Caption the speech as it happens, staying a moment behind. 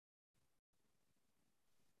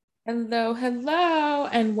Hello, hello,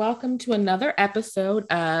 and welcome to another episode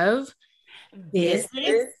of This This is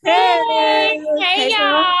is Tess. Tess. Hey, Hey, girl.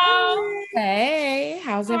 y'all. Hey,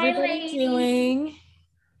 how's Hi, everybody ladies. doing?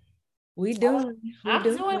 We Oh, doing, we I'm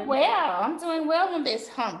doing. doing well. I'm doing well on this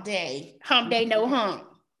hump day. Hump day, no hump.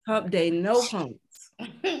 Hump day, no humps.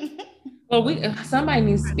 well, we somebody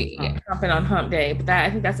needs to be Hump. jumping on Hump Day, but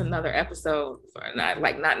I think that's another episode for not now, Right,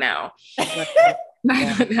 right. not now,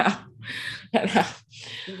 not now.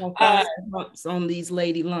 We're gonna Uh, find some humps on these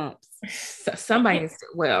lady lumps. somebody needs to.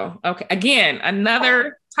 Well, okay, again,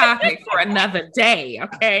 another topic for another day.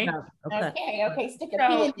 Okay, Okay. Okay, stick a pin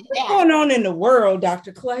so in What's that. going on in the world,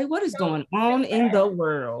 Dr. Clay? What is so going on in the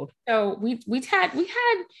world? So we had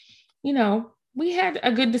we had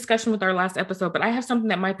a good discussion with our last episode, but I have something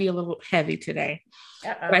that might be a little heavy today.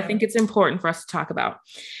 But I Uh-oh. think it's important for us to talk about.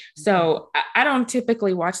 So I don't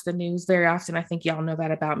typically watch the news very often. I think y'all know that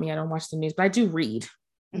about me. I don't watch the news, but I do read.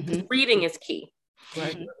 Mhm. Reading is key.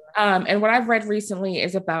 Right. And what I've read recently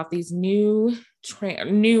is about these newish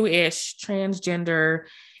transgender,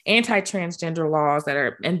 anti-transgender laws that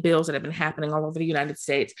are and bills that have been happening all over the United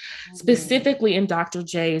States, specifically in Dr.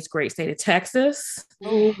 J's great state of Texas,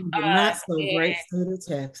 Oh, the not so and, great state of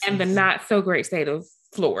and the Texas. not so great state of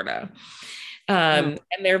Florida. Mm.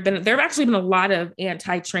 And there have actually been a lot of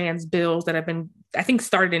anti-trans bills that have been, I think,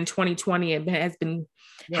 started in 2020 and has been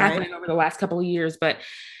Right. happening over the last couple of years. But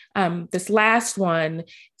this last one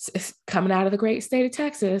is coming out of the great state of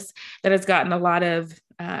Texas that has gotten a lot of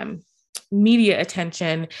media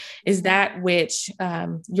attention is that which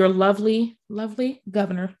your lovely, lovely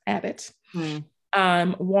Governor Abbott Mm.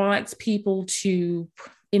 wants people to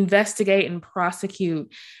investigate and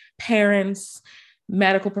prosecute parents,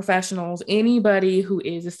 medical professionals, anybody who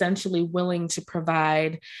is essentially willing to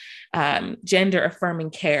provide gender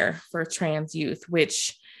affirming care for trans youth,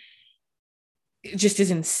 which just is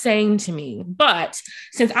insane to me. But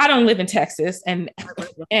since I don't live in Texas and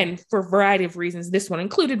for a variety of reasons, this one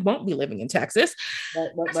included, won't be living in Texas.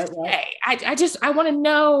 Right. Hey, I want to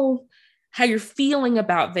know how you're feeling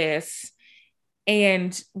about this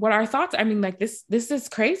and what our thoughts. I mean, like this is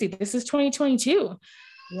crazy. This is 2022.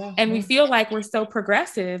 Yeah. And we feel like we're so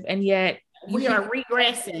progressive, and yet We are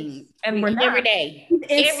regressing and we're every not. day. In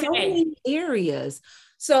Every so day. many areas.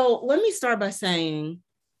 So let me start by saying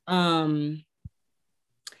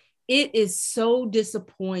it is so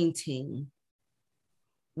disappointing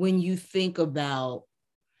when you think about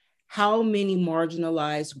how many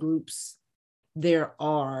marginalized groups there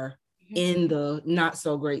are in the not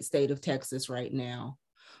so great state of Texas right now.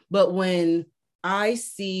 But when I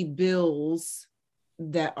see bills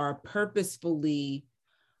that are purposefully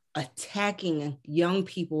attacking young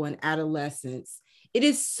people and adolescents, it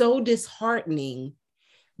is so disheartening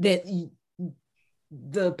that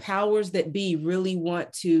the powers that be really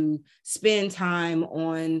want to spend time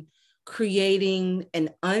on creating an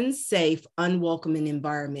unsafe, unwelcoming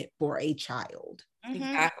environment for a child.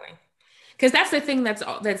 Exactly. Because that's the thing that's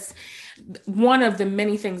one of the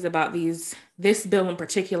many things about this bill in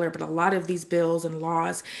particular, but a lot of these bills and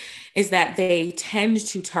laws is that they tend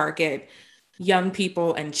to target young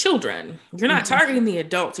people and children. You're not targeting the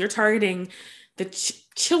adults, you're targeting the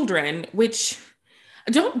children, which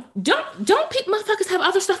don't people motherfuckers have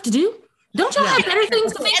other stuff to do? Don't y'all have better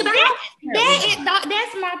things to think And about?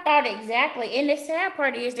 that's my thought exactly. And the sad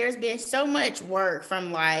part is there's been so much work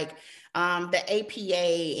from like the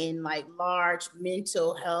APA and like large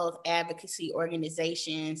mental health advocacy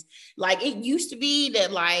organizations. Like it used to be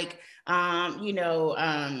that like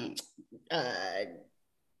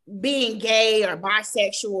being gay or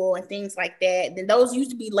bisexual and things like that, then those used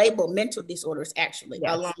to be labeled mental disorders actually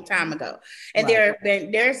a long time ago. And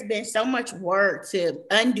Right. there's been so much work to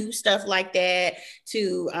undo stuff like that,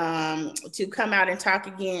 to come out and talk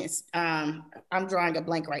against I'm drawing a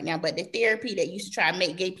blank right now, but the therapy that used to try to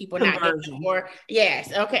make gay people not gay anymore.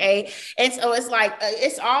 Yes, okay. And so it's like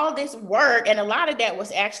it's all this work, and a lot of that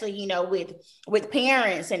was actually, with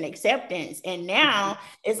parents and acceptance. And now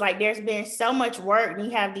it's like there's been so much work, and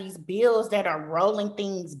you have these bills that are rolling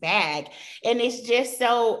things back, and it's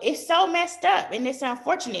so messed up, and it's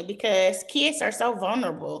unfortunate because kids are so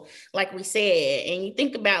vulnerable, like we said. And you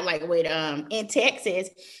think about like with in Texas,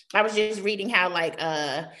 I was just reading how like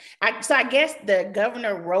I guess the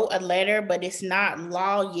governor wrote a letter, but it's not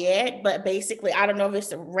law yet. But basically, I don't know if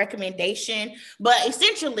it's a recommendation, but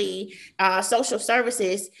essentially, social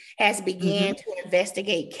services has began to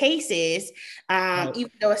investigate cases,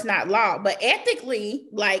 even though it's not law. But ethically,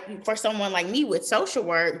 like for someone like me with social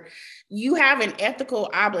work, you have an ethical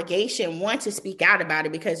obligation, one, to speak out about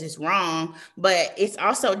it because it's wrong, but it's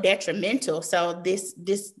also detrimental. So this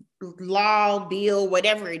law, bill,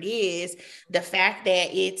 whatever it is, the fact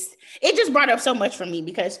that it just brought up so much for me,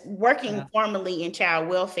 because working formally in child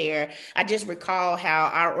welfare, I just recall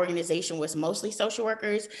how our organization was mostly social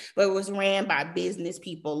workers, but it was ran by business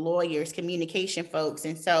people, lawyers, communication folks.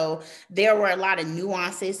 And so there were a lot of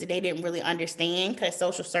nuances that they didn't really understand, because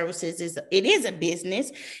social services is a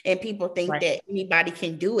business, and people think that anybody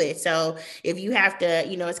can do it. So if you have to,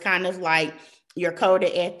 it's kind of like your code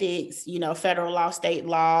of ethics, federal law, state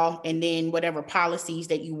law, and then whatever policies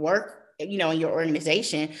that you work, in your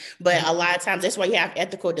organization. But a lot of times that's why you have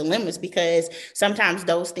ethical dilemmas, because sometimes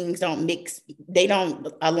those things don't mix, they don't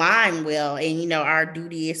align well. And, our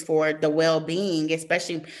duty is for the well-being,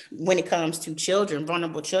 especially when it comes to children,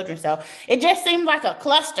 vulnerable children. So it just seems like a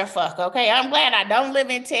clusterfuck. Okay. I'm glad I don't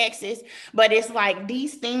live in Texas, but it's like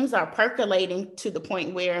these things are percolating to the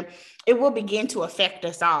point where it will begin to affect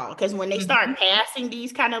us all. Because when they start passing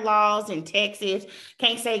these kind of laws in Texas,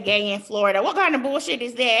 can't say gay in Florida. What kind of bullshit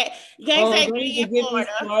is that? You can't say gay in Florida.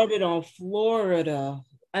 Started on Florida.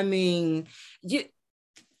 I mean,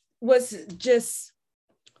 what's just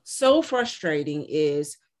so frustrating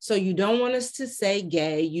is, so you don't want us to say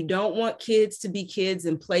gay. You don't want kids to be kids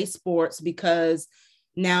and play sports because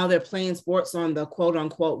now they're playing sports on the quote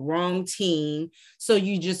unquote wrong team. So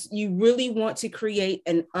you really want to create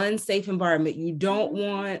an unsafe environment. You don't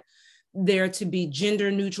want there to be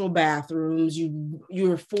gender neutral bathrooms.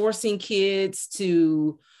 You're forcing kids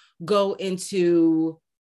to go into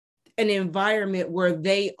an environment where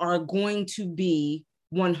they are going to be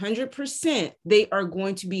 100%, they are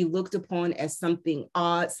going to be looked upon as something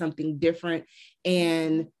odd, something different,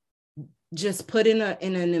 and just put in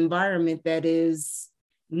an environment that is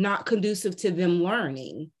not conducive to them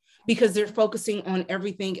learning, because they're focusing on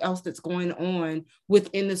everything else that's going on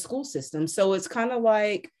within the school system. So it's kind of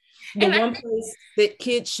like place that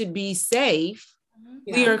kids should be safe,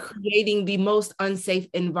 we are creating the most unsafe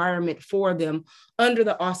environment for them under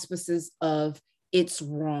the auspices of it's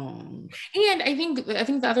wrong. And I think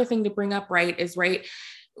the other thing to bring up, is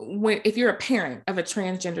if you're a parent of a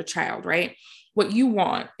transgender child, what you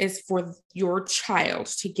want is for your child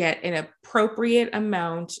to get an appropriate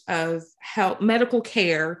amount of medical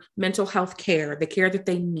care, mental health care, the care that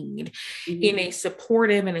they need in a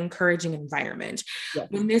supportive and encouraging environment. Yeah.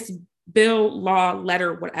 When this bill, law,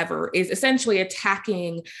 letter, whatever, is essentially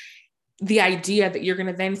attacking the idea that you're going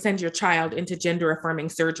to then send your child into gender affirming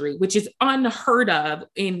surgery, which is unheard of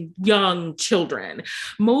in young children.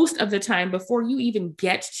 Most of the time, before you even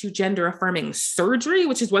get to gender affirming surgery,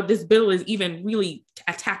 which is what this bill is even really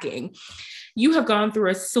attacking, you have gone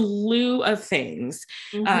through a slew of things.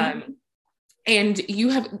 And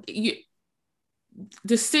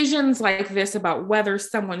decisions like this about whether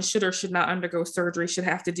someone should or should not undergo surgery should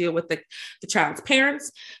have to deal with the child's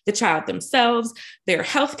parents, the child themselves, their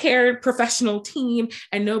healthcare professional team,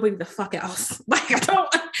 and nobody the fuck else. I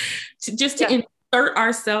don't insert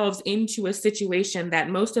ourselves into a situation that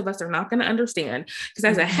most of us are not going to understand. Because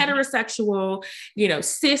as a heterosexual,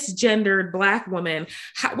 cisgendered Black woman,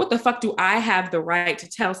 what the fuck do I have the right to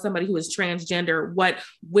tell somebody who is transgender what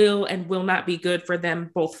will and will not be good for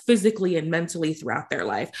them, both physically and mentally throughout their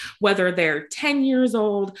life, whether they're 10 years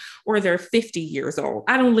old or they're 50 years old?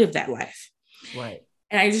 I don't live that life. Right.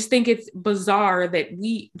 And I just think it's bizarre that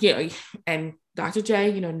and Dr.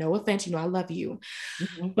 J, no offense, I love you,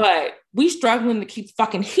 but we struggling to keep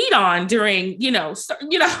fucking heat on during,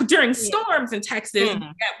 during storms in Texas.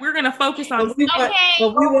 We're going to focus on. We want to attack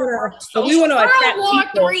World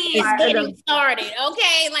War III is getting started.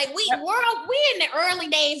 Okay. Like we in the early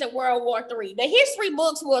days of World War III. The history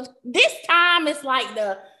books this time it's like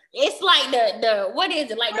the what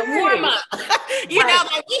is it? Like the warm up. We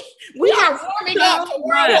are warming up to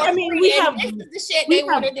World War III. I mean, this is the shit they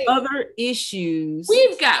want to do. Other issues.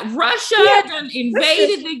 We've got Russia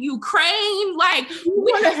invaded the Ukraine. We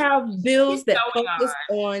want to have bills that focus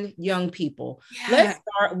on young people. Yeah. Let's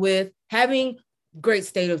start with having great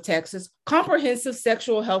state of Texas comprehensive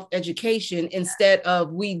sexual health education instead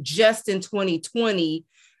of we just in 2020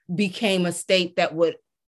 became a state that would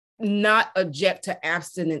not object to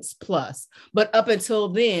abstinence plus, but up until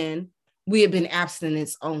then we have been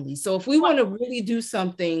abstinence only. So if we want to really do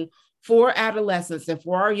something for adolescents and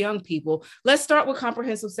for our young people, let's start with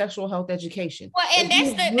comprehensive sexual health education. Well, and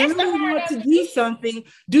that's the heart to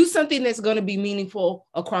do something that's going to be meaningful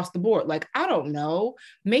across the board. Like, I don't know,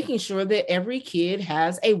 making sure that every kid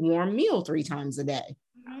has a warm meal 3 times a day.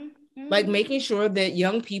 Like making sure that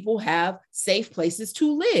young people have safe places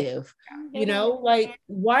to live,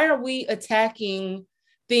 why are we attacking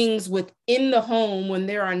things within the home when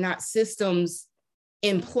there are not systems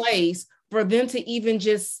in place for them to even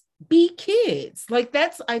just be kids. Like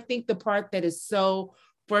that's, I think the part that is so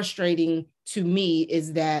frustrating to me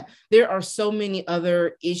is that there are so many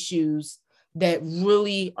other issues that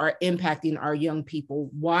really are impacting our young people.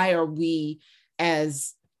 Why are we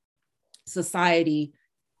as society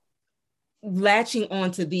latching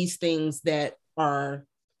onto these things that are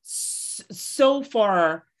so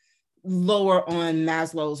far lower on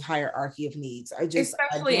Maslow's hierarchy of needs?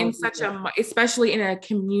 Especially in a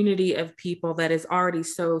community of people that is already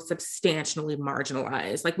so substantially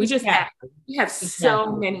marginalized. Like we have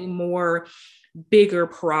so many more bigger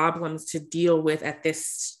problems to deal with at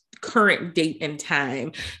this current date and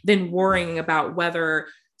time than worrying about whether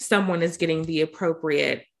someone is getting the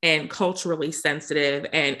appropriate and culturally sensitive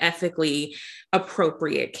and ethically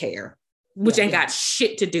appropriate care, which ain't got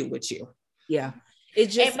shit to do with you. Yeah.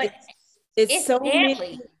 It's so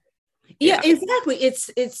many. Yeah, exactly.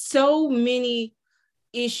 It's so many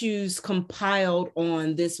issues compiled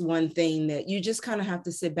on this one thing that you just kind of have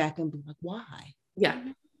to sit back and be like, why? Yeah.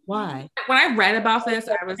 Why? When I read about this,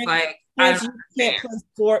 I was like, you can't play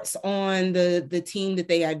sports on the team that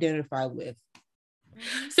they identify with.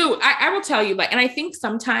 So I will tell you, like, and I think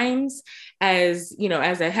sometimes as, you know,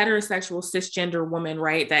 as a heterosexual cisgender woman,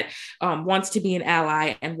 right, that wants to be an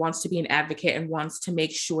ally and wants to be an advocate and wants to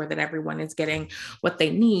make sure that everyone is getting what they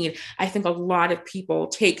need, I think a lot of people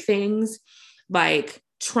take things like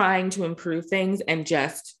trying to improve things and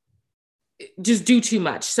just do too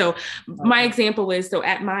much. So my example is, so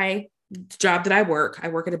at my job that I work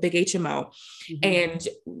at a big HMO, and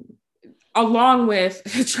along with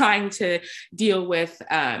trying to deal with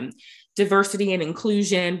diversity and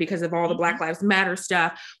inclusion because of all the Black Lives Matter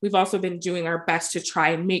stuff, we've also been doing our best to try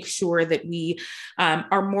and make sure that we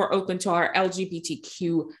are more open to our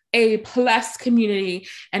LGBTQA plus community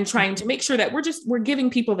and trying to make sure that we're giving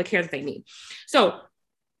people the care that they need. So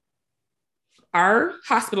our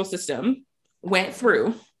hospital system went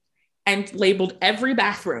through and labeled every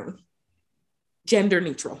bathroom gender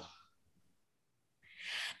neutral.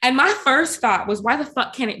 And my first thought was, why the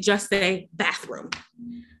fuck can't it just say bathroom?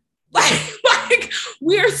 Like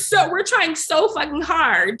we're trying so fucking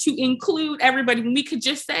hard to include everybody when we could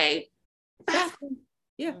just say bathroom.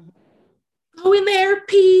 Yeah. Go in there,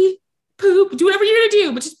 pee, poop, do whatever you're gonna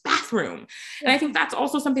do, but just bathroom. And I think that's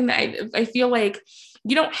also something that I feel like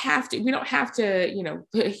we don't have to, you know,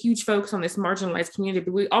 put a huge focus on this marginalized community,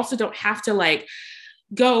 but we also don't have to like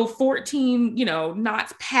go 14, you know,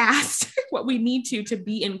 knots past what we need to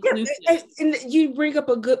be inclusive. And you bring up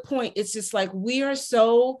a good point. It's just like, we are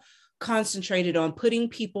so concentrated on putting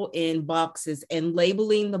people in boxes and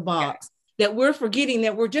labeling the box that we're forgetting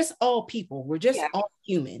that we're just all people. We're just all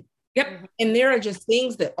human. Yep. And there are just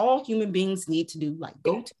things that all human beings need to do, like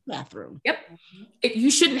go to the bathroom. Yep.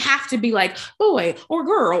 You shouldn't have to be like boy or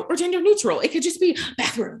girl or gender neutral. It could just be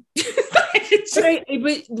bathroom.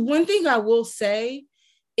 But one thing I will say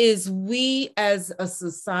is, we as a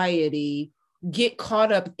society get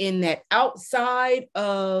caught up in that outside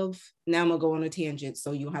of, now I'm gonna go on a tangent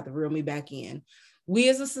so you don't have to reel me back in. We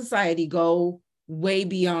as a society go way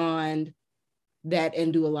beyond that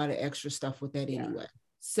and do a lot of extra stuff with that anyway.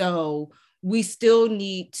 So we still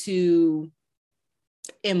need to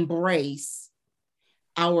embrace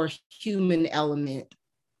our human element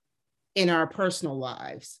in our personal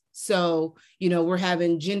lives. So, you know, we're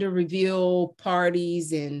having gender reveal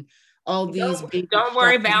parties and all these. Don't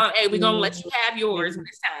worry about, hey, we're gonna let you have yours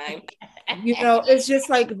this time. You know, it's just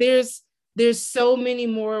like there's so many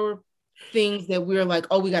more things that we're like,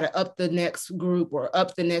 oh, we got to up the next group or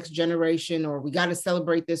up the next generation, or we got to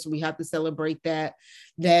celebrate this, or we have to celebrate that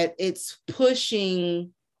it's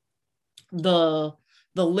pushing the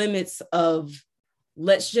limits of,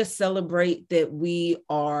 let's just celebrate that we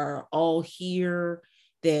are all here,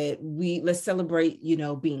 let's celebrate, you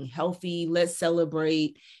know, being healthy. Let's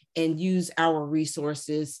celebrate and use our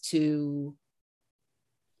resources to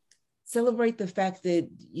celebrate the fact that,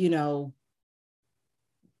 you know,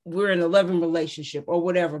 we're in a loving relationship or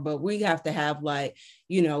whatever, but we have to have, like,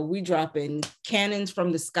 you know, we dropping cannons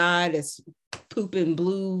from the sky that's pooping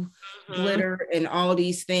blue glitter and all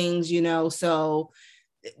these things, you know. So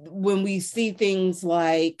when we see things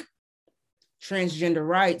like transgender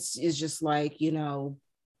rights, is just like, you know,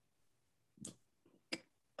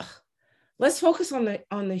 let's focus on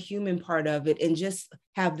the human part of it and just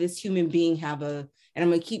have this human being have and I'm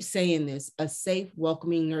going to keep saying this, a safe,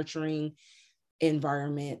 welcoming, nurturing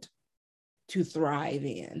environment to thrive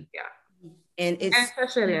in. Yeah. And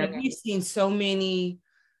we've seen so many,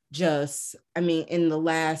 in the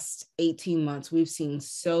last 18 months, we've seen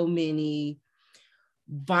so many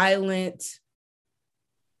violent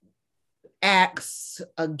acts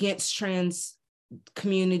against trans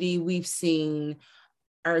community, we've seen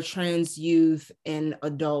our trans youth and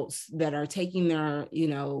adults that are taking their,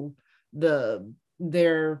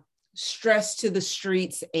 their stress to the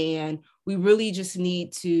streets. And we really just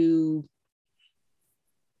need to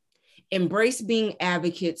embrace being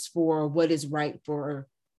advocates for what is right for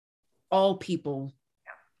all people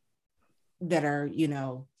that are,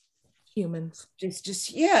 humans.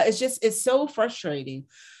 It's so frustrating.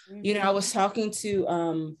 Mm-hmm. I was talking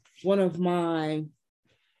to one of my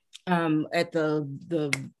at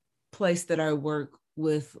the place that I work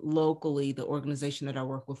with locally, the organization that I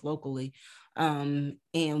work with locally, and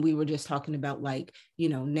we were just talking about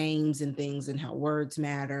names and things and how words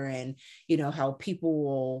matter, and how people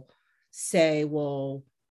will say, well,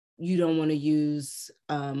 you don't want to use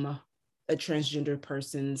a transgender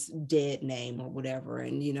person's dead name or whatever,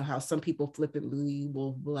 and how some people flippantly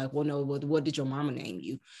will be like, well, no, what did your mama name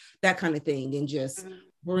you, that kind of thing, and just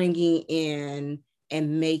bringing in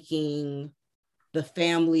and making the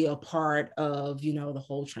family a part of the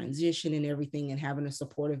whole transition and everything, and having a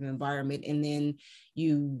supportive environment. And then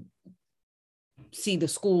you see the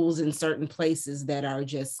schools in certain places that are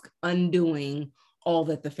just undoing all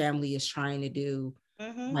that the family is trying to do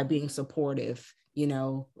by being supportive.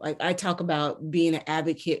 Like I talk about being an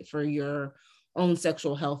advocate for your own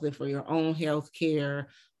sexual health and for your own health care,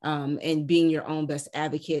 and being your own best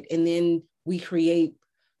advocate. And then we create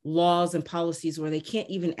laws and policies where they can't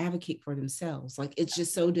even advocate for themselves. Like, it's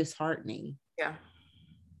just so disheartening.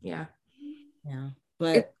 Yeah.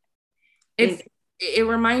 But it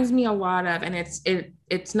reminds me a lot of, and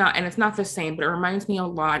it's not the same, but it reminds me a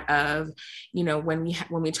lot of, when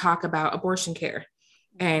we talk about abortion care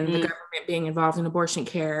and the government being involved in abortion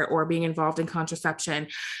care or being involved in contraception.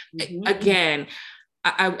 Again,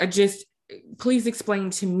 I just, please explain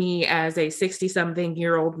to me as a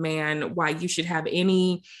 60-something-year-old man why you should have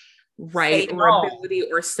any right or ability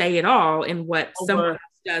or say it all in what someone else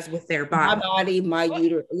does with their body. My body, my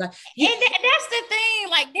uterus. And that's the thing.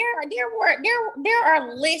 Like there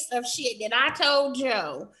are lists of shit that I told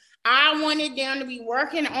Joe I wanted them to be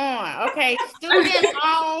working on. Okay, student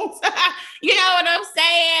loans. You know what I'm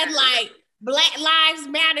saying? Like Black Lives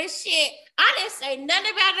Matter shit. I didn't say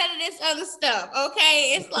nothing about none of this other stuff.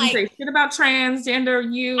 Okay, it's like say shit about transgender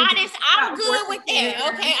youth. I'm good with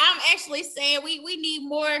that. Okay, I'm actually saying we need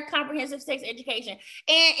more comprehensive sex education,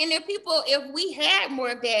 and if we had more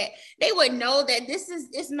of that, they would know that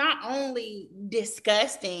it's not only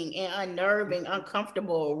disgusting and unnerving,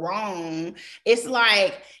 uncomfortable, wrong. It's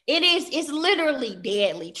like it's literally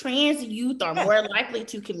deadly. Trans youth are more likely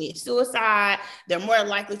to commit suicide. They're more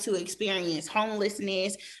likely to experience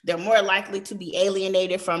homelessness. They're more likely to be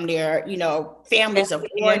alienated from their, families of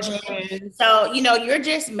origin. So, you're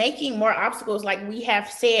just making more obstacles, like we have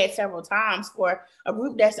said several times, for a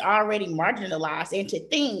group that's already marginalized. And to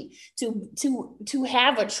think to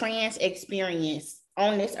have a trans experience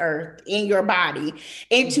on this earth in your body,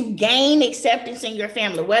 and to gain acceptance in your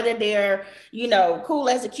family, whether they're cool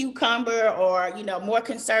as a cucumber or more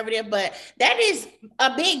conservative, but that is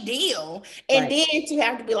a big deal. And then to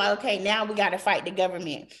have to be like, okay, now we got to fight the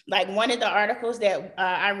government. Like one of the articles that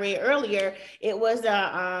I read earlier, it was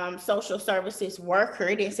a social services worker.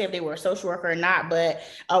 It didn't say if they were a social worker or not, but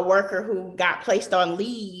a worker who got placed on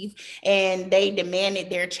leave, and they demanded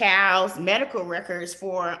their child's medical records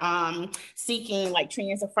for seeking like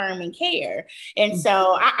trans affirming care. And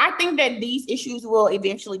so I think that these issues will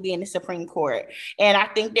eventually be in the Supreme Court. And I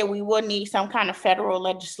think that we will need some kind of federal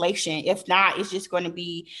legislation. If not, it's just going to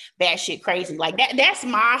be batshit crazy. Like that's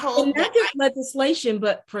my hope. And not just legislation,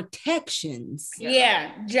 but protections.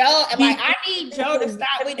 Yeah. Joe, like I need Joe to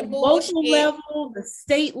stop with the bullshit. Local level, the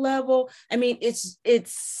state level. I mean, it's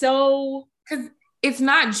so, because it's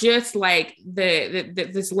not just like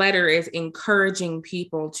this letter is encouraging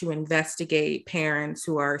people to investigate parents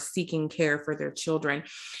who are seeking care for their children.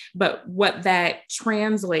 But what that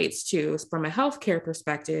translates to from a healthcare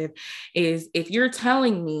perspective is, if you're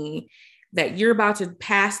telling me that you're about to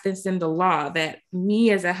pass this into law, that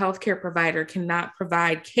me as a healthcare provider cannot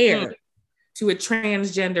provide care to a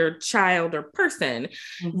transgender child or person,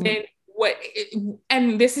 then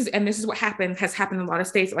this is what has happened in a lot of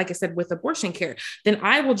states, like I said, with abortion care, then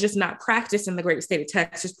I will just not practice in the great state of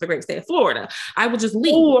Texas, the great state of Florida. I will just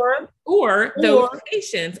leave, or those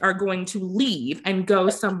patients are going to leave and go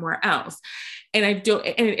somewhere else. And I don't,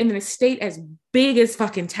 and in a state as big as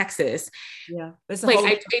fucking Texas,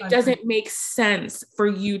 it doesn't make sense for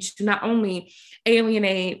you to not only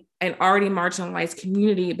alienate an already marginalized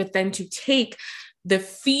community, but then to take the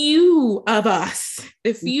few of us,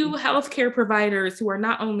 the few healthcare providers who are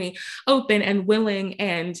not only open and willing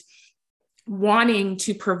and wanting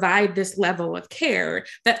to provide this level of care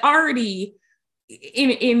that already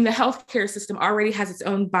in the healthcare system already has its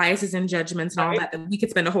own biases and judgments and all that we could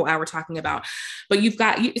spend a whole hour talking about. But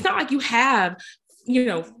it's not like you have,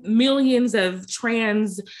 millions of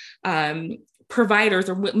trans providers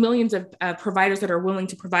or millions of providers that are willing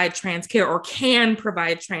to provide trans care or can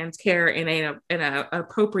provide trans care in an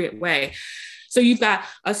appropriate way. So you got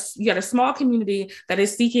a small community that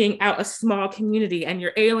is seeking out a small community, and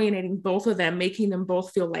you're alienating both of them, making them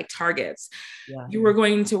both feel like targets. Yeah. You are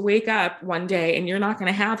going to wake up one day and you're not going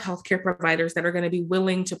to have healthcare providers that are going to be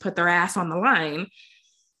willing to put their ass on the line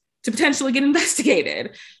to potentially get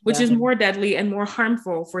investigated, which is more deadly and more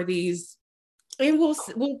harmful for these. And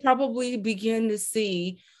we'll probably begin to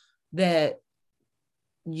see that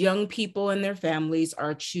young people and their families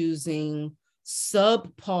are choosing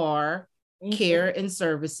subpar care and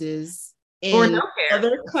services in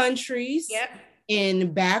other countries,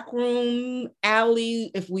 in backroom alley.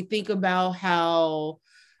 If we think about how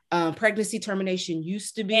pregnancy termination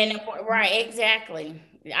used to be. Right, exactly.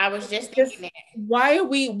 I was just thinking that. Why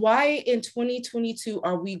in 2022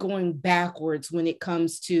 are we going backwards when it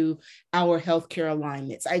comes to our healthcare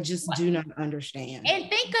alignments? I just do not understand.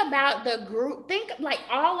 And think about the group,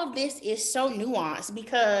 all of this is so nuanced,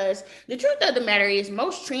 because the truth of the matter is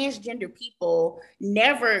most transgender people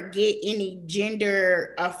never get any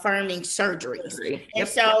gender affirming surgeries. And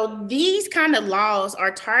so these kind of laws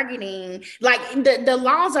are targeting, the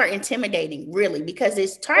laws are intimidating, really, because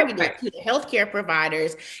it's targeted to the healthcare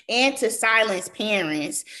providers and to silence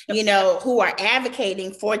parents, who are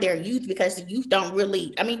advocating for their youth, because the youth don't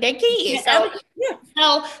really, they're kids.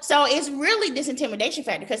 So it's really this intimidation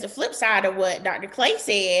factor, because the flip side of what Dr. Clay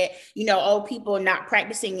said, people not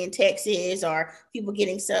practicing in Texas or people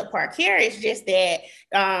getting subpar care, is just that,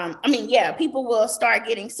 people will start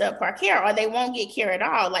getting subpar care or they won't get care at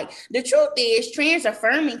all. Like, the truth is, trans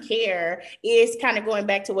affirming care is kind of going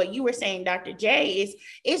back to what you were saying, Dr. J,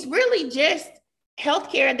 it's really just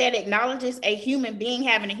healthcare that acknowledges a human being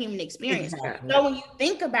having a human experience. Exactly. So when you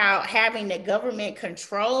think about having the government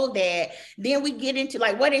control that, then we get into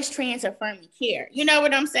what is trans affirming care? You know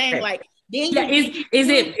what I'm saying? Right. Then is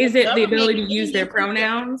it the ability to use their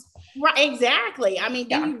pronouns? Right, exactly.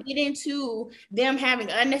 Then you get into them having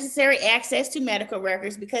unnecessary access to medical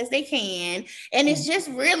records because they can. And it's just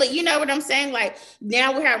really, you know what I'm saying?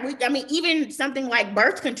 Now even something like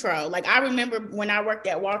birth control. I remember when I worked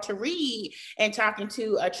at Walter Reed and talking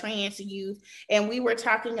to a trans youth, and we were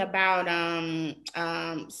talking about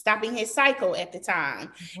stopping his cycle at the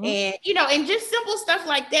time. And, and just simple stuff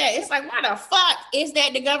like that. It's why the fuck is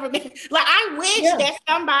that the government? I wish that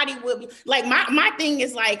somebody would be my thing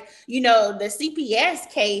is the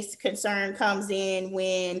CPS case concern comes in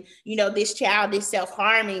when, this child is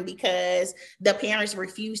self-harming because the parents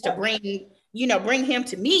refuse to bring him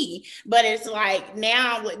to me. But it's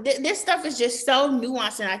now this stuff is just so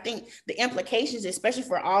nuanced. And I think the implications, especially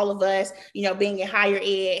for all of us, being in higher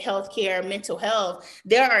ed, healthcare, mental health,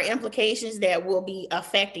 there are implications that will be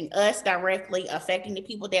affecting us directly, affecting the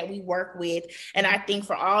people that we work with. And I think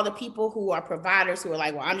for all the people who are providers who are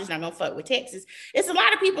well, I'm just not gonna fuck with Texas. It's a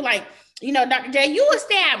lot of people Dr. J, you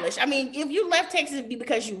established, if you left Texas, it'd be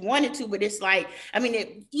because you wanted to, but it's there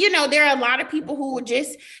are a lot of people who would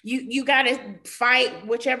just, you got to fight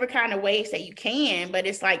whichever kind of ways that you can. But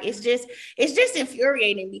it's it's just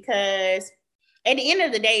infuriating, because at the end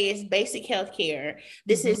of the day, it's basic health care.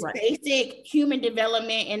 This is basic human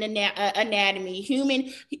development and anatomy,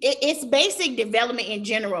 it's basic development in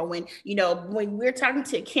general. When we're talking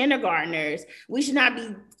to kindergartners, we should not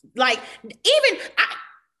be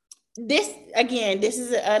this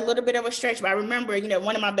is a little bit of a stretch, but I remember,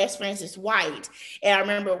 one of my best friends is white. And I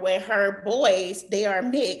remember when her boys, they are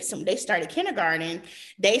mixed, and they started kindergarten,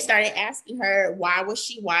 they started asking her, why was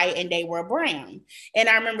she white and they were brown? And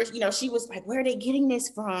I remember, she was like, where are they getting this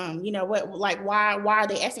from? Why are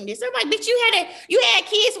they asking this? I'm bitch, you had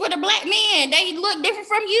kids with a black man. They look different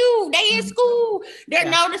from you. They in school. They're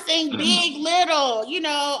noticing big, little,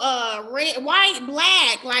 red, white,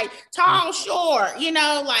 black, tall, short,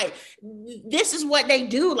 this is what they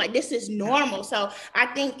do. This is normal. So I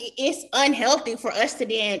think it's unhealthy for us to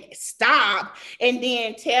then stop and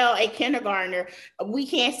then tell a kindergartner, we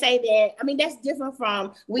can't say that. That's different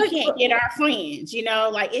from, we can't get our friends,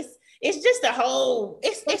 it's just a whole,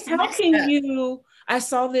 it's how can you, I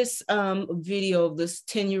saw this video of this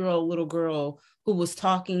 10-year-old little girl who was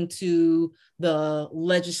talking to the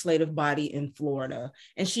legislative body in Florida.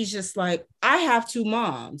 And she's just I have two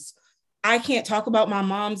moms. I can't talk about my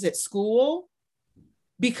moms at school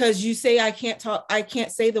because you say I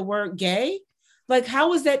can't say the word gay.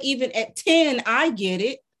 How is that even at 10? I get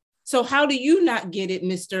it. So how do you not get it,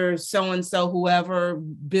 Mr. So-and-so, whoever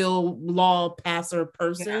bill law passer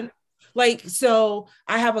person? Yeah. Like, so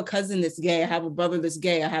I have a cousin that's gay. I have a brother that's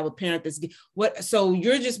gay. I have a parent that's gay. What? So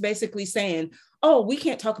you're just basically saying, oh, we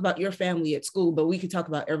can't talk about your family at school, but we can talk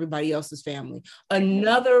about everybody else's family.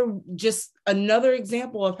 Another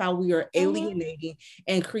example of how we are alienating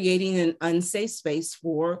and creating an unsafe space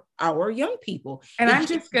for our young people. And I'm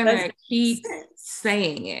just gonna keep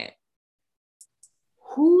saying it.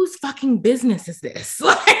 Whose fucking business is this?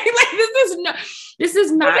 Like this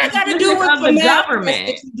is not what got to do with the government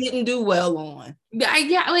that you didn't do well on.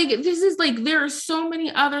 Yeah, like this is like, there are so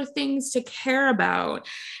many other things to care about.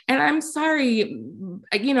 And I'm sorry,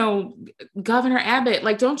 you know, Governor Abbott,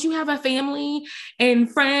 like, don't you have a family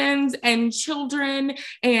and friends and children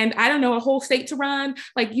and I don't know, a whole state to run?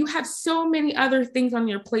 Like, you have so many other things on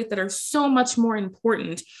your plate that are so much more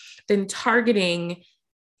important than targeting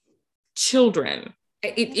children.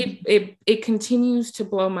 It continues to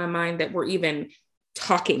blow my mind that we're even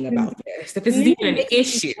talking about this, that this is even an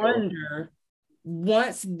issue. Wonder,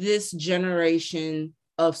 once this generation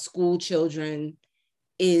of school children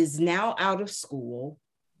is now out of school,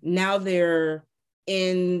 now they're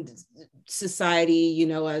in society, you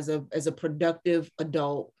know, as a productive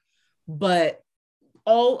adult, but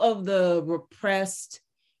all of the repressed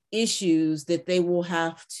issues that they will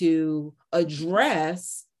have to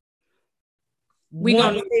address, we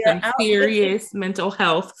gonna need some serious mental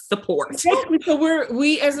health support. Exactly. So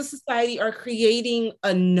we as a society are creating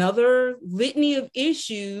another litany of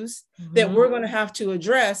issues that we're going to have to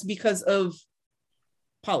address because of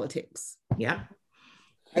politics. Yeah.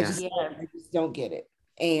 I just don't get it.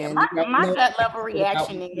 And my gut level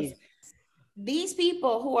reaction is these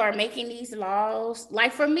people who are making these laws,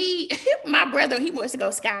 like for me, my brother, he wants to go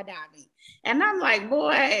skydiving. And I'm like,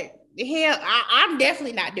 boy, hell, I'm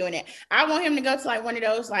definitely not doing it. I want him to go to like one of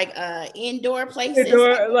those like indoor places,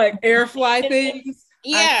 like air fly things.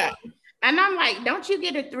 Yeah. And I'm like, don't you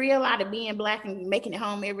get a thrill out of being Black and making it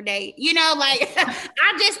home every day? You know, like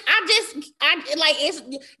I like, it's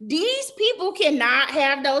these people cannot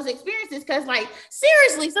have those experiences because, like,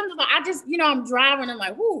 seriously, sometimes like, I just, you know, I'm driving, I'm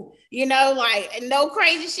like, whoo, you know, like, no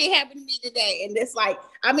crazy shit happened to me today. And it's like,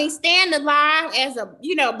 I mean, staying alive as a,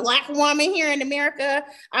 you know, Black woman here in America,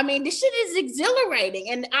 I mean, this shit is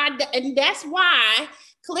exhilarating. And that's why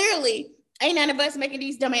clearly ain't none of us making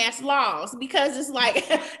these dumbass laws, because it's like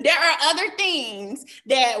there are other things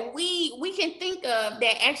that we can think of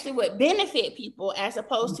that actually would benefit people as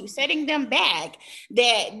opposed to setting them back,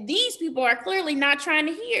 that these people are clearly not trying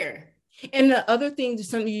to hear. And the other thing,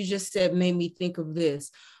 something you just said made me think of this.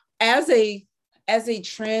 As a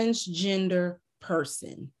transgender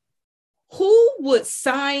person, who would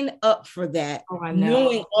sign up for that,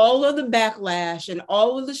 knowing all of the backlash and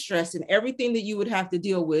all of the stress and everything that you would have to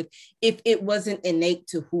deal with if it wasn't innate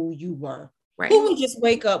to who you were? Right. Who would just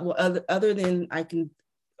wake up, other than I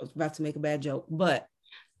was about to make a bad joke, but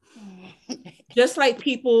just like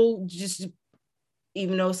people just,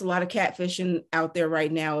 even though it's a lot of catfishing out there right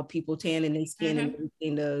now of people tanning their skin and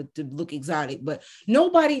everything to look exotic, but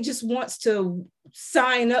nobody just wants to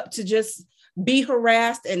sign up to just be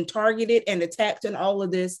harassed and targeted and attacked and all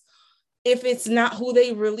of this if it's not who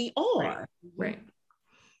they really are. Right.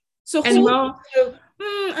 So I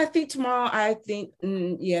think tomorrow,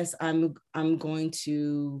 yes, I'm going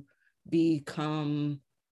to become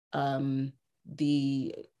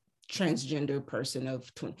the transgender person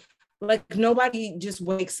of 20. Like, nobody just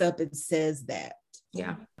wakes up and says that.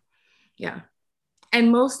 Yeah. Yeah.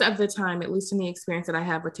 And most of the time, at least in the experience that I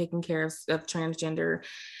have with taking care of transgender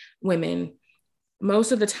women,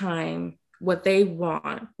 most of the time, what they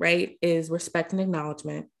want, right, is respect and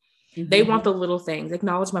acknowledgement. They want the little things.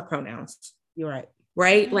 Acknowledge my pronouns. You're right.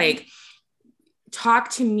 Right? Like,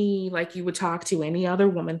 talk to me like you would talk to any other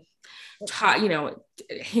woman.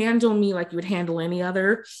 Handle me like you would handle any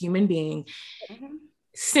other human being.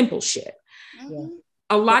 Simple shit. Yeah.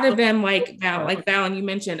 A lot of them, like Val and you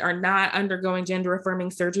mentioned, are not undergoing gender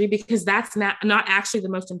affirming surgery because that's not actually the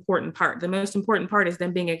most important part. The most important part is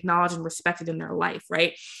them being acknowledged and respected in their life,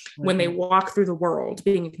 right? When they walk through the world,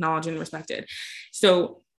 being acknowledged and respected.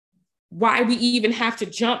 So why we even have to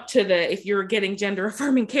jump to if you're getting gender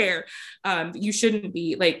affirming care, you shouldn't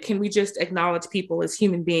be. Like, can we just acknowledge people as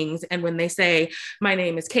human beings? And when they say, my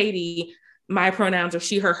name is Katie, my pronouns are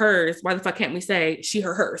she, her, hers, why the fuck can't we say she,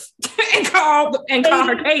 her, hers and call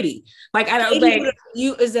her Katie? Like, I don't like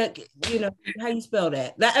you, is that, you know, how you spell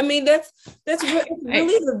that? I mean, that's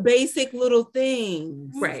really the basic little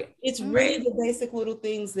things. Right. It's really the basic little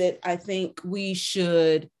things that I think we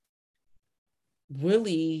should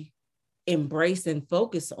really embrace and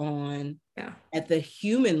focus on at the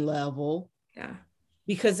human level. Yeah.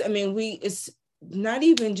 Because I mean, it's not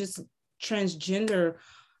even just transgender,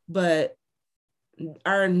 but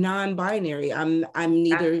are non-binary. I'm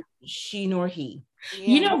neither she nor he.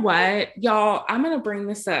 You know what, y'all, I'm gonna bring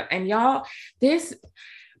this up, and y'all,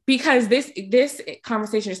 because this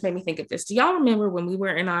conversation just made me think of this. Do y'all remember when we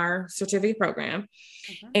were in our certificate program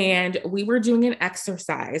and we were doing an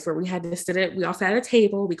exercise where we had to sit we all sat at a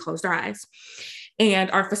table, we closed our eyes,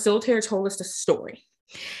 and our facilitator told us a story.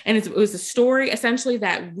 And it was a story essentially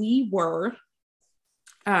that we were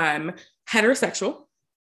heterosexual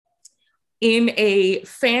in a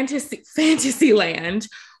fantasy land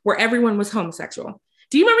where everyone was homosexual.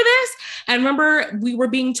 Do you remember this? And remember, we were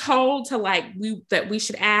being told to that we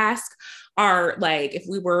should ask our, like,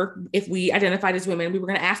 if we identified as women, we were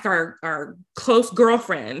going to ask our close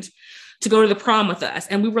girlfriend to go to the prom with us.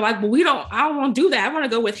 And we were like, well, I don't want to do that. I want to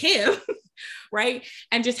go with him. Right.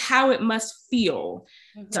 And just how it must feel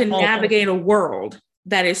to navigate a world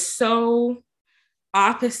that is so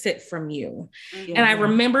opposite from you. Yeah. And I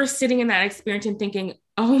remember sitting in that experience and thinking,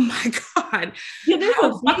 oh my God,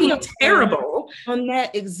 how fucking terrible. On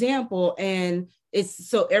that example. And it's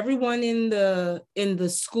so everyone in the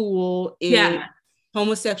school is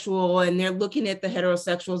homosexual, and they're looking at the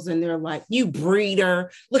heterosexuals and they're like, you breeder.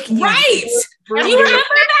 Look, right. You remember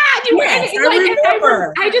that? Yes, I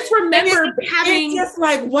remember. I just remember having just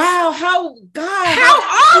like, wow, how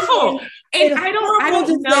awful. And I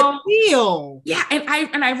don't know. Feel. Yeah.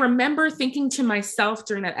 And I remember thinking to myself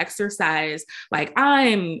during that exercise, like,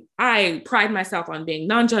 I pride myself on being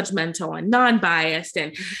non-judgmental and non-biased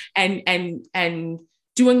and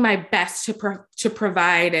doing my best to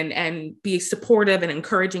provide and be supportive and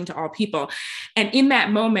encouraging to all people. And in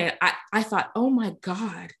that moment, I thought, oh my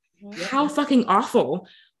God, how fucking awful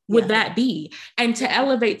would that be? And to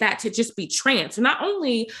elevate that to just be trans. So not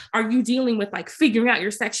only are you dealing with like figuring out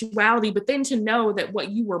your sexuality, but then to know that what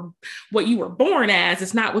you were born as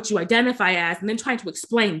is not what you identify as, and then trying to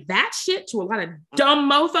explain that shit to a lot of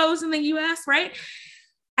dumb mofos in the US, right?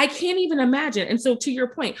 I can't even imagine. And so to your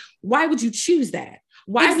point, why would you choose that?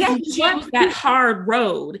 Why would you choose that hard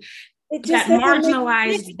road? That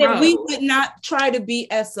marginalized road? We would not try to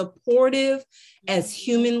be as supportive as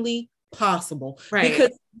humanly possible. Right. Because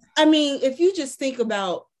I mean, if you just think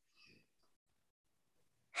about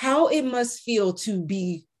how it must feel to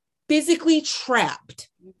be physically trapped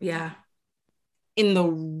in the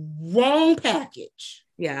wrong package.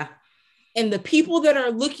 Yeah. And the people that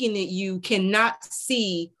are looking at you cannot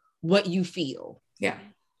see what you feel. Yeah.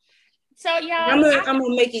 So y'all, I'm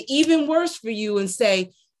gonna make it even worse for you and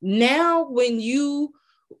say, now when you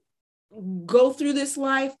go through this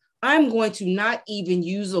life, I'm going to not even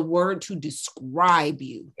use a word to describe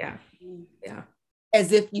you. Yeah. Yeah.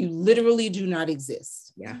 As if you literally do not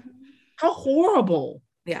exist. Yeah. How horrible.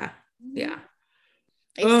 Yeah. Yeah.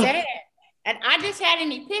 It's sad. And I just had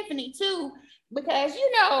an epiphany too, because,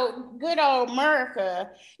 you know, good old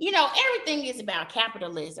America, you know, everything is about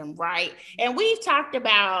capitalism, right? And we've talked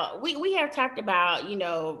about, we have talked about, you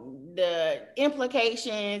know, the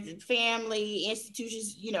implications, family,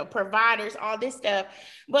 institutions, you know, providers, all this stuff.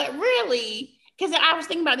 But really, because I was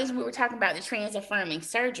thinking about this, we were talking about the trans affirming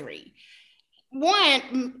surgery.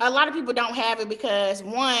 One, a lot of people don't have it because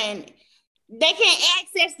one, they can't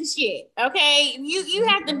access the shit. Okay. You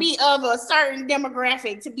have to be of a certain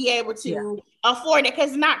demographic to be able to afford it because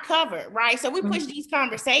it's not covered, right? So we push these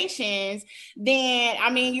conversations, then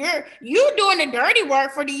I mean you're doing the dirty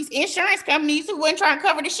work for these insurance companies who wouldn't try and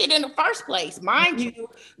cover the shit in the first place. Mind you,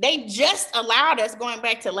 they just allowed us, going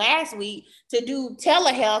back to last week, to do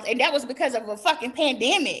telehealth, and that was because of a fucking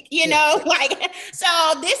pandemic, you know, like, so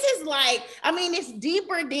this is like, I mean, it's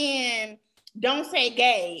deeper than don't say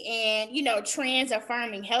gay and, you know, trans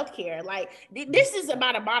affirming healthcare. Like this is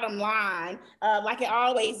about a bottom line, like it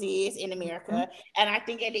always is in America. And I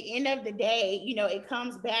think at the end of the day, you know, it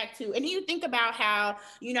comes back to, and you think about how,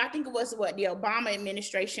 you know, I think it was the Obama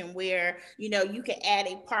administration where, you know, you could add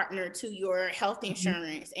a partner to your health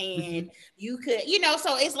insurance and you could, you know,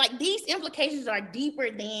 so it's like these implications are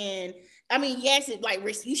deeper than, I mean, yes, it's like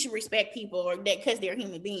you should respect people or that because they're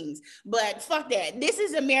human beings, but fuck that. This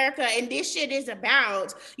is America, and this shit is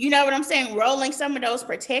about, you know what I'm saying, rolling some of those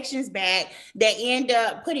protections back that end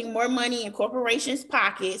up putting more money in corporations'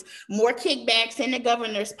 pockets, more kickbacks in the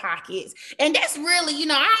governor's pockets, and that's really, you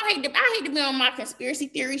know, I hate to be on my conspiracy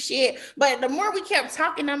theory shit, but the more we kept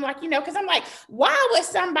talking, I'm like, you know, because I'm like, why would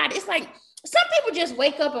somebody? It's like, some people just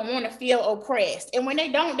wake up and want to feel oppressed. And when they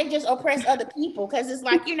don't, they just oppress other people. Cause it's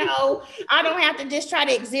like, I don't have to just try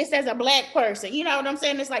to exist as a Black person. You know what I'm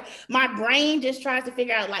saying? It's like my brain just tries to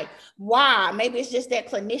figure out like, why? Maybe it's just that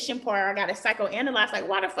clinician part. I got to psychoanalyze. Like,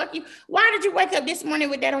 why did you wake up this morning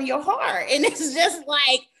with that on your heart? And it's just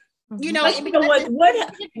like, what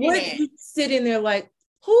you sit in there like,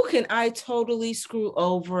 who can I totally screw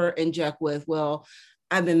over and jack with? Well,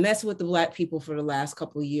 I've been messing with the Black people for the last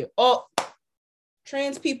couple of years. Oh,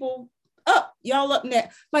 trans people up, y'all up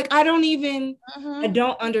next. Like, I don't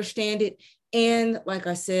understand it. And like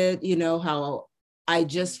I said, how I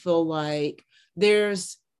just feel like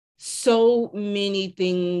there's so many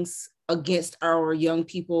things against our young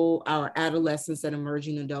people, our adolescents and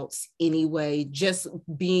emerging adults anyway, just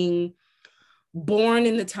being born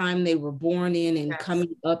in the time they were born in and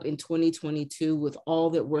coming up in 2022 with all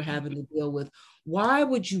that we're having to deal with. Why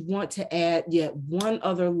would you want to add yet one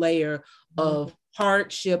other layer of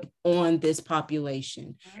hardship on this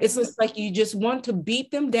population? It's just like you just want to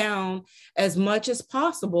beat them down as much as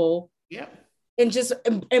possible, and just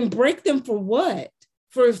and break them for what?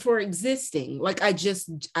 For existing. Like, I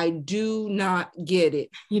do not get it.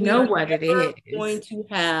 What it is going to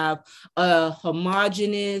have a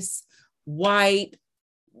homogenous white,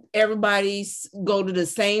 everybody's go to the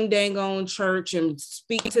same dang on church and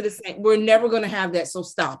speak to the same. We're never going to have that. So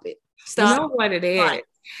stop it. Stop. You know what it is.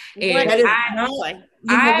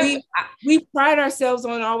 We pride ourselves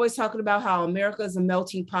on always talking about how America is a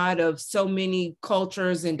melting pot of so many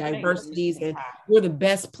cultures and diversities, and we're the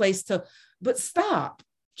best place to, but stop.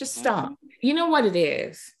 Just stop. You know what it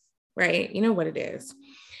is, right? You know what it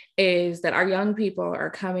is that our young people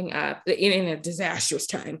are coming up in a disastrous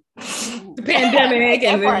time, the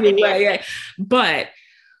pandemic, but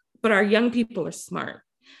our young people are smart.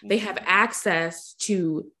 They have access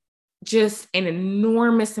to just an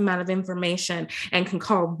enormous amount of information and can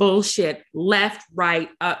call bullshit left, right,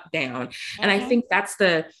 up, down. And I think that's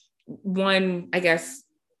the one, I guess,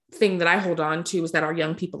 thing that I hold on to is that our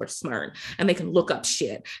young people are smart and they can look up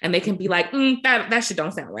shit and they can be like, that shit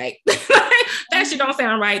don't sound right. That shit don't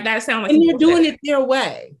sound right. That sounds like, and they're doing it their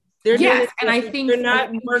way. And I think they're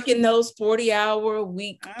not working those 40-hour a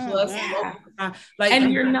week plus. Like,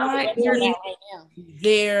 and you're not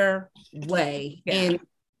their way.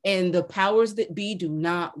 And the powers that be do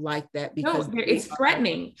not like that, because it's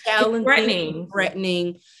threatening.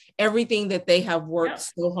 Threatening everything that they have worked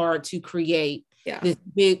so hard to create. This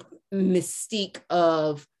big mystique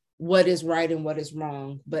of what is right and what is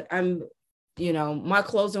wrong. But my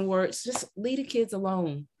closing words, just leave the kids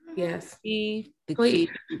alone. Yes. Please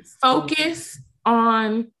focus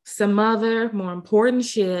on some other more important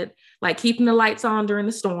shit, like keeping the lights on during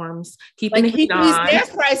the storms, keeping these gas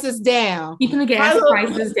prices down. Keeping the gas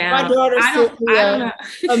prices down. My daughter sent me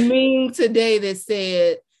a meme today that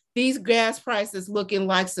said, these gas prices looking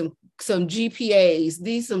like some GPAs,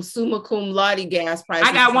 these some summa cum laude gas prices.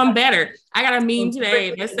 I got one better. I got a meme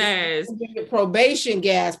today that says probation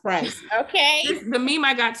gas price. Okay. The meme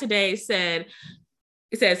I got today says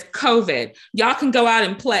COVID. Y'all can go out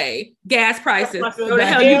and play. Gas prices. Go to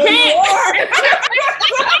hell you can't.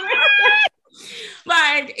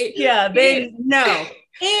 No.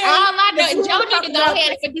 All I know, Joe need to go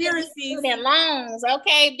ahead and forgive their loans.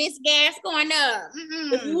 Okay, this gas going up.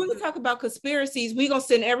 If we want to talk about conspiracies, we're gonna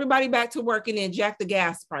send everybody back to work and then jack the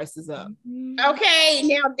gas prices up. Okay,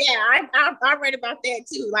 now I read about that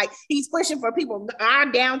too. Like, he's pushing for people. Our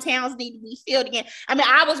downtowns need to be filled again. I mean,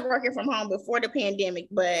 I was working from home before the pandemic,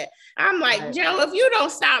 but I'm like, Joe, if you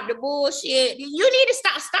don't stop the bullshit, you need to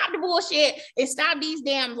stop the bullshit and stop these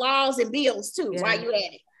damn laws and bills too. While you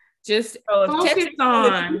at it. Just focus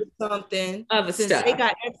on something other stuff. They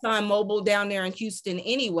got ExxonMobil down there in Houston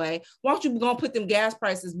anyway. Why don't you go put them gas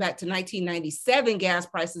prices back to 1997 gas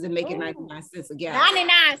prices and make it 99 cents a gallon?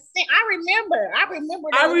 99 cents. I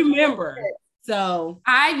remember. So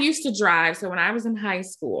I used to drive. So when I was in high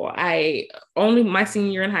school, my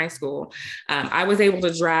senior year in high school, I was able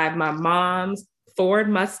to drive my mom's Ford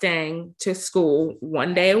Mustang to school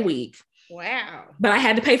one day a week. Wow. But I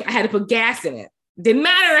had to put gas in it. Didn't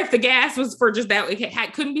matter if the gas was for just that.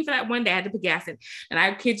 It couldn't be for that one day. I had to put gas in. And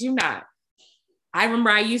I kid you not, I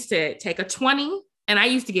remember I used to take a 20 and I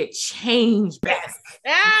used to get change back.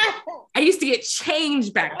 That's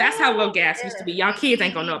how low gas used to be. Y'all kids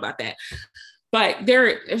ain't gonna know about that. But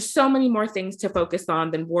there's so many more things to focus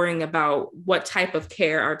on than worrying about what type of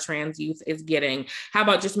care our trans youth is getting. How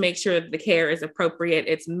about just make sure that the care is appropriate,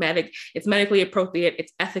 it's medically appropriate,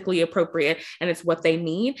 it's ethically appropriate, and it's what they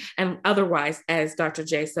need. And otherwise, as Dr.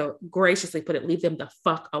 J so graciously put it, leave them the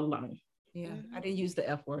fuck alone. Yeah, I didn't use the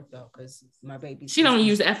F word though, because my baby's. She don't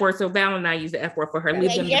use the F word, so Val and I use the F word for her.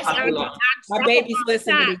 Leave them Yes, my baby's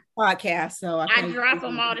listening to this podcast, so I drop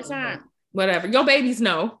them all the time. Whatever, your babies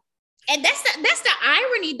know. And that's the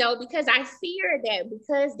irony though, because I fear that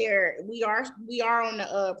because we are on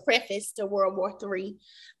the preface to World War III,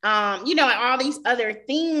 and all these other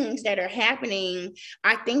things that are happening.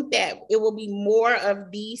 I think that it will be more of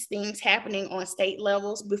these things happening on state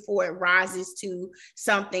levels before it rises to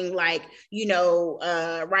something like,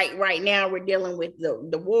 right now we're dealing with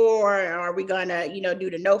the war. Are we gonna do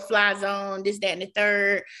the no-fly zone, this, that, and the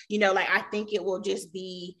third? I think it will just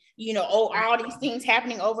be all these things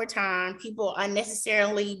happening over time, people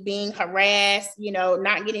unnecessarily being harassed,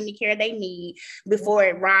 not getting the care they need before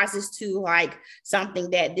it rises to like something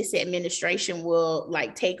that this administration will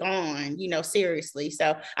like take on, seriously.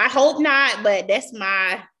 So I hope not, but that's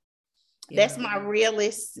my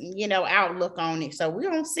realist, outlook on it. So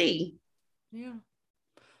we're gonna see. Yeah.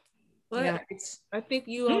 But I think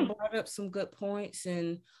you all brought up some good points,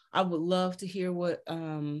 and I would love to hear what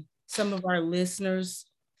some of our listeners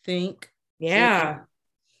think. Yeah.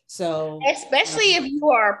 So especially if you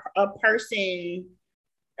are a person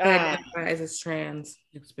as trans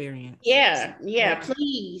experience. Yeah.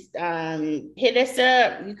 Please hit us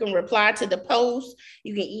up. You can reply to the post.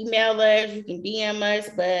 You can email us. You can DM us.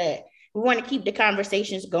 But we want to keep the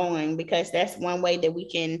conversations going because that's one way that we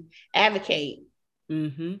can advocate.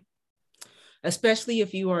 Mm-hmm. Especially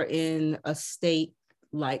if you are in a state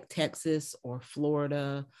like Texas or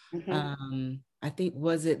Florida. Mm-hmm. I think,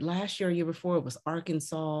 was it last year or year before, it was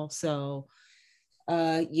Arkansas. So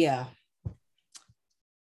yeah.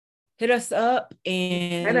 Hit us up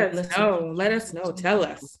and let us know. Tell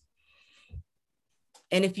us.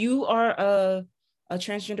 And if you are a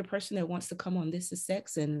transgender person that wants to come on This Is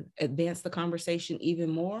Sex and advance the conversation even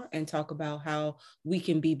more and talk about how we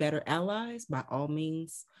can be better allies, by all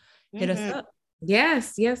means, hit us up.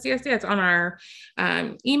 Yes. On our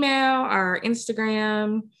email, our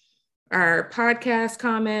Instagram, our podcast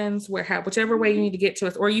comments, whichever way you need to get to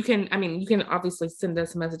us, or you can obviously send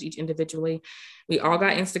us a message each individually. We all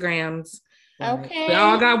got Instagrams. Okay. We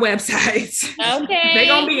all got websites. Okay. They're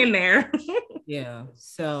gonna be in there. Yeah.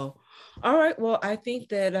 So, all right. Well, I think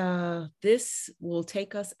that this will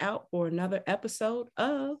take us out for another episode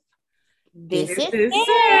of This Is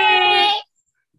Sex.